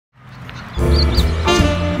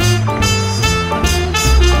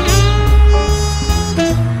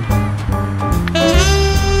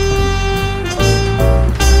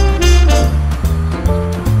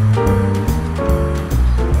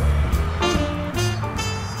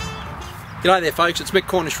G'day there folks, it's Mick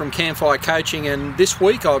Cornish from Campfire Coaching, and this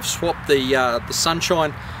week I've swapped the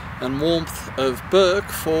sunshine and warmth of Burke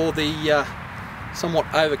for the somewhat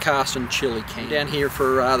overcast and chilly camp. Down here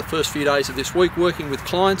for the first few days of this week working with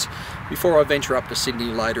clients before I venture up to Sydney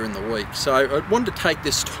later in the week. So I wanted to take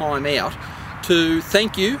this time out to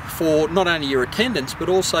thank you for not only your attendance but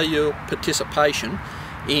also your participation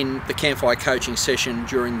in the Campfire Coaching session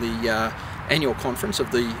during the annual conference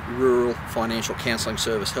of the Rural Financial Counselling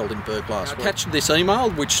Service held in Burke last week. Attached to this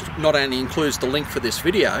email, which not only includes the link for this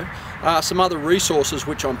video, are some other resources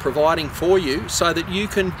which I'm providing for you so that you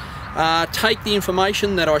can take the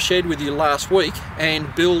information that I shared with you last week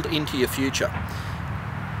and build into your future.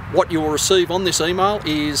 What you will receive on this email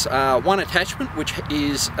is one attachment, which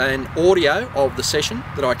is an audio of the session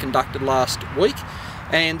that I conducted last week,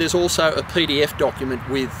 and there's also a PDF document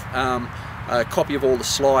with a copy of all the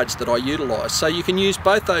slides that I utilised. So you can use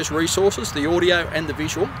both those resources, the audio and the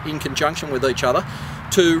visual, in conjunction with each other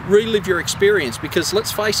to relive your experience, because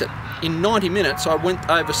let's face it, in 90 minutes I went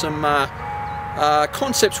over some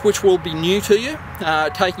concepts which will be new to you,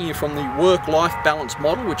 taking you from the work-life balance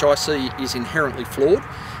model, which I see is inherently flawed,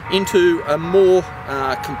 into a more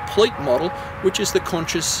complete model, which is the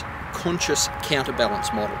conscious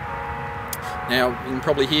counterbalance model. Now, you can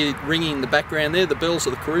probably hear ringing in the background there, the bells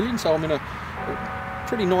of the carillon, so I'm in a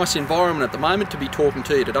pretty nice environment at the moment to be talking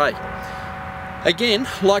to you today. Again,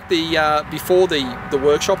 like before the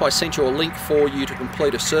workshop, I sent you a link for you to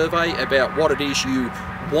complete a survey about what it is you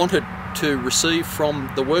wanted to receive from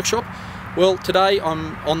the workshop. Well, today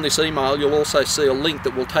on this email you'll also see a link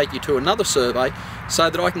that will take you to another survey so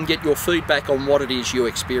that I can get your feedback on what it is you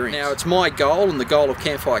experience. Now, it's my goal and the goal of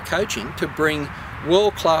Campfire Coaching to bring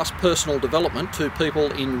world-class personal development to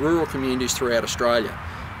people in rural communities throughout Australia,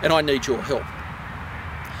 and I need your help.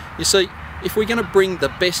 You see, if we're going to bring the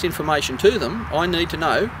best information to them, I need to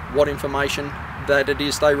know what information that it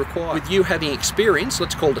is they require. With you having experience,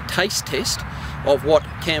 let's call it a taste test of what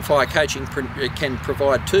Campfire Coaching can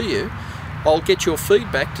provide to you, I'll get your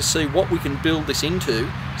feedback to see what we can build this into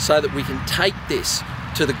so that we can take this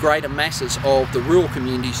to the greater masses of the rural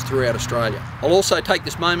communities throughout Australia. I'll also take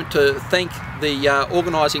this moment to thank the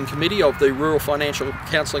organising committee of the Rural Financial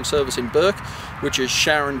Counselling Service in Burke, which is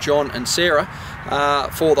Sharon, John and Sarah,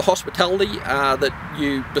 for the hospitality that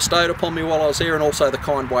you bestowed upon me while I was there, and also the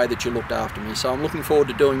kind way that you looked after me. So I'm looking forward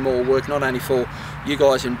to doing more work, not only for you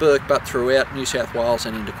guys in Burke but throughout New South Wales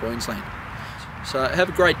and into Queensland. So have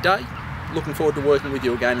a great day. Looking forward to working with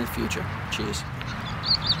you again in the future. Cheers.